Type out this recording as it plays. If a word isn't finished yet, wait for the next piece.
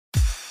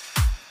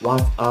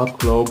What's up,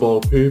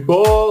 global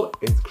people?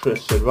 It's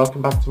Christian.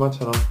 Welcome back to my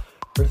channel.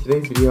 For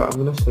today's video, I'm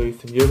going to show you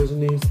some Eurovision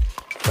news,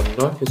 some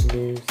Norwegian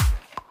news,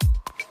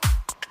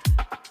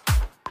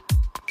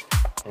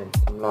 and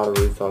some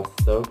lottery results.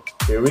 So,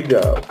 here we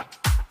go.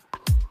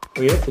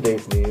 For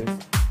yesterday's news,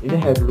 Lina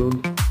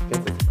Hedlund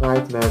gets a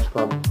surprise marriage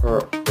from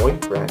her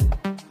boyfriend.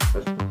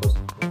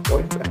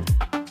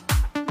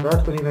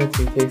 Dora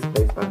 2019 takes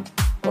place on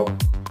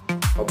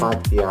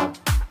Montevizija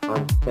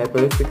on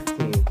February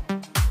 16th.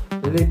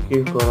 Philipp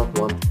Kirkorov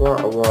won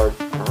 4 awards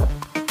at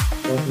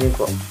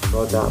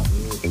Moldova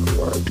Music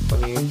Awards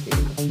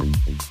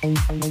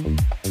 2018.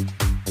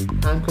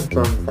 Khan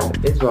confirms that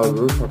Israel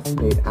will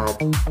participate at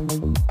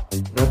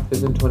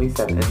Eurovision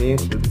 27 and they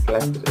should be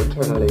selected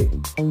internally.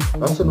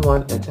 Russian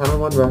 1 and Channel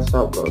 1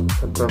 Russia will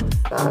confirm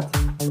that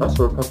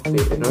Russia will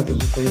participate in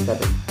Eurovision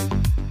 27.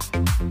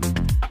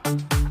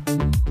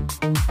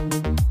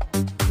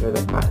 Here are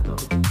the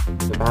finals.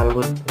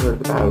 Here are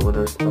the battle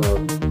winners of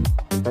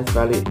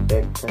Festival 7.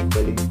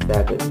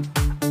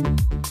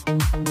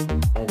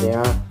 And they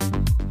are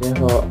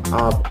Neho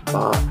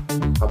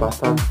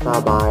Abbastanza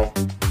by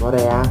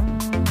Morea,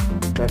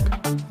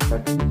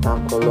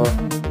 Spectacolo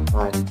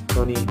by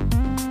Tony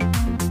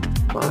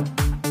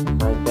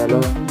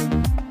Martello,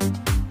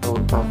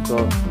 Un Passo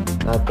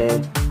da Te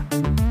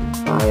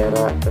by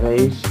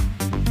Rage,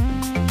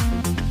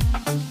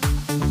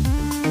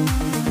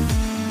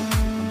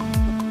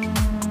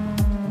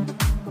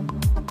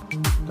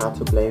 Not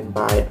to Blame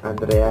by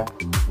Andrea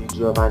Di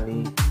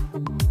Giovanni,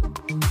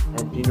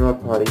 and Funeral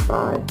Party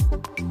by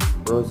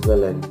Rose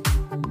Villain.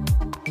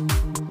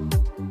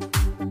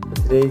 For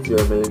today's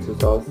EuroMillions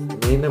results, the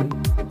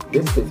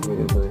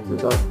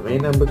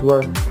main numbers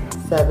were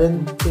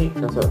 19,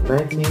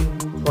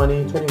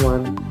 20,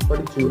 21,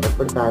 42, and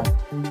 45,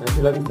 and the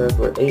two lucky stars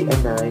were 8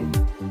 and 9. And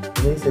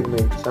the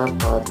segment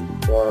jackpot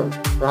for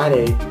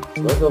Friday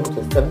was over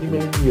to 70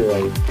 million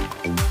euros.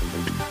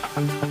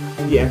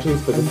 The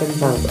entries for the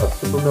semi-finals of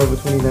Supernova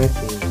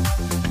 2019.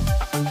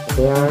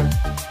 They are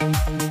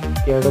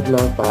Scared of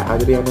Love by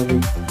Adriana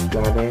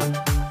Miglane,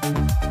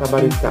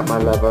 Somebody's Got My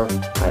Lover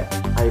by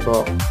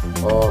Ivo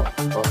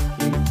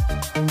Oski,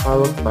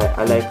 Fireworks by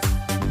Alex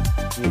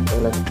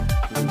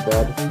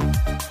Bed,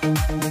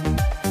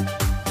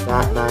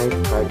 That Night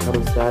by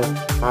Karol,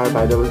 Fire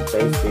by Double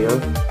Space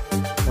Field,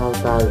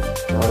 Saudade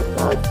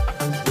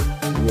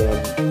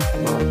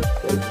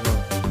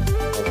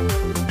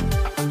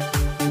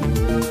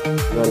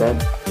Violet,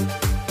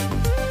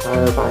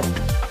 Fire by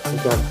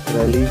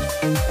Israeli,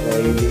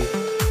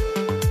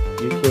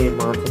 UK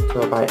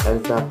Montenegro by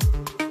Elsa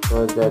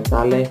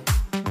Rosedale,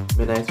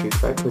 Midnight Streets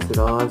by Chris and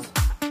Oz,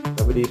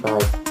 Remedy by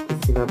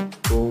Christina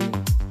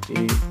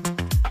Bumbiere,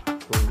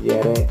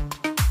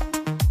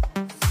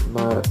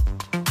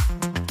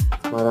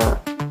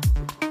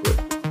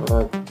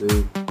 Smaragdi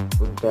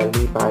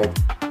Untelmi by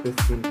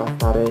Christine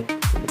Passare,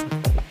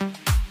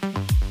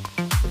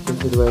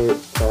 Assisted Way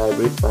that I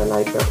Breathe by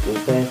Laika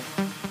Upe,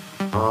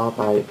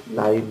 by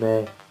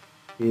Laime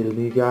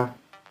Filniga,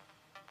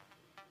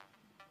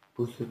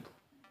 Pusut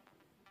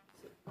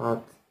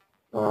Art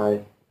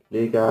by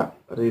Liga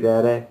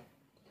Ridere,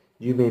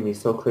 You Made Me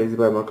So Crazy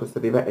by Marcos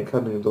Riva, and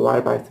Coming the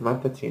Wire by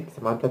Samantha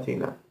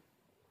Tina.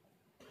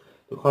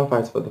 The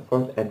qualifiers for the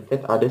 4th and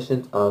 5th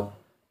auditions of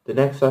the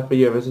next star for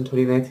Eurovision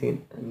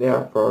 2019, and they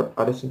are for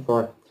audition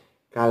for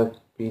Gal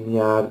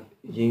Yamin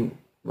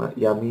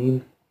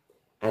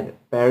and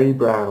Barry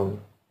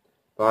Brown.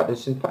 For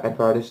audition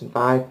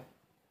 5,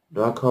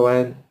 Noah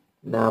Cohen,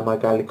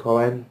 Magali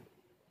Cohen,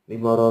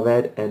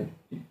 Limoroved, and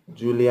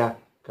Julia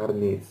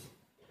Karniz.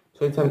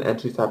 27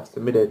 entries have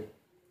submitted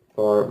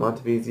for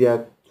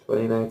Montevizija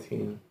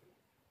 2019,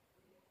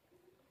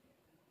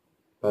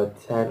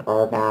 but 10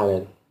 are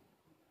valid.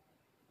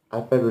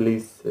 Alfred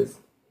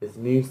releases his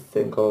new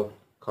single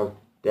called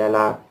De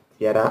la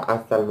Tierra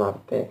hasta el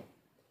Marte.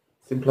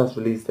 Sinplus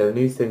released their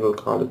new single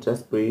called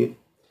Just Breathe.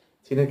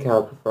 Tina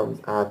Karol performs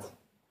at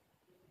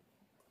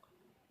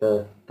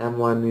the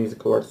M1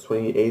 Music Awards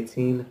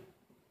 2018.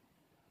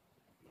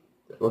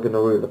 We're going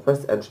to read the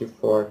first entry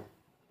for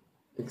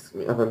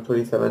AVEM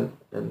 27,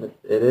 and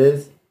it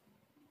is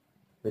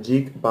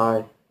Magic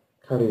by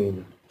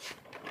Karim.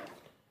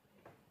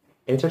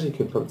 HRT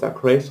confirms that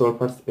Croatia will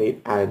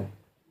participate at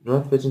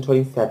Eurovision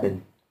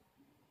 27.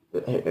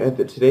 Today's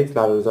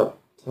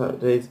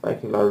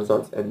Viking lottery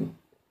results, and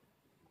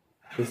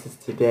this is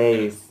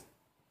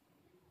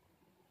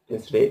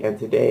yesterday and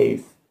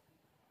today's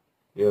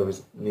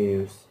Eurovision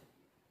news.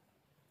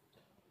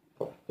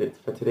 For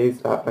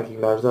today's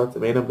Viking lottery results, the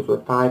main numbers were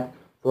 5,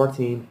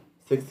 14,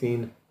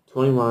 16,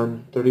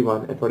 21,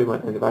 31, and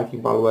 41, and the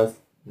Viking ball was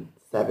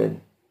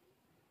 7.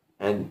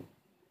 And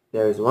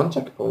there is one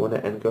jackpot winner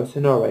and goes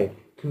to Norway.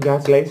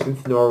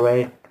 Congratulations,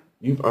 Norway!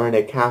 You've earned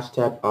a cash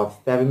tip of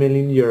 7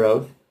 million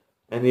euros,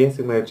 and the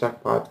estimated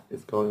jackpot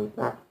is going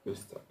back.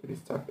 Its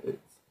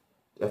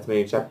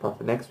estimated jackpot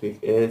for next week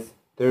is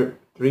 3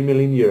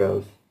 million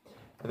euros.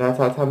 And that's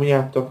all the time we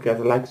have. Don't forget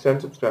to like, share,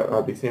 and subscribe.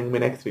 I'll be seeing you in my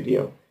next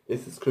video.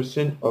 This is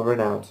Christian, over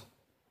and out.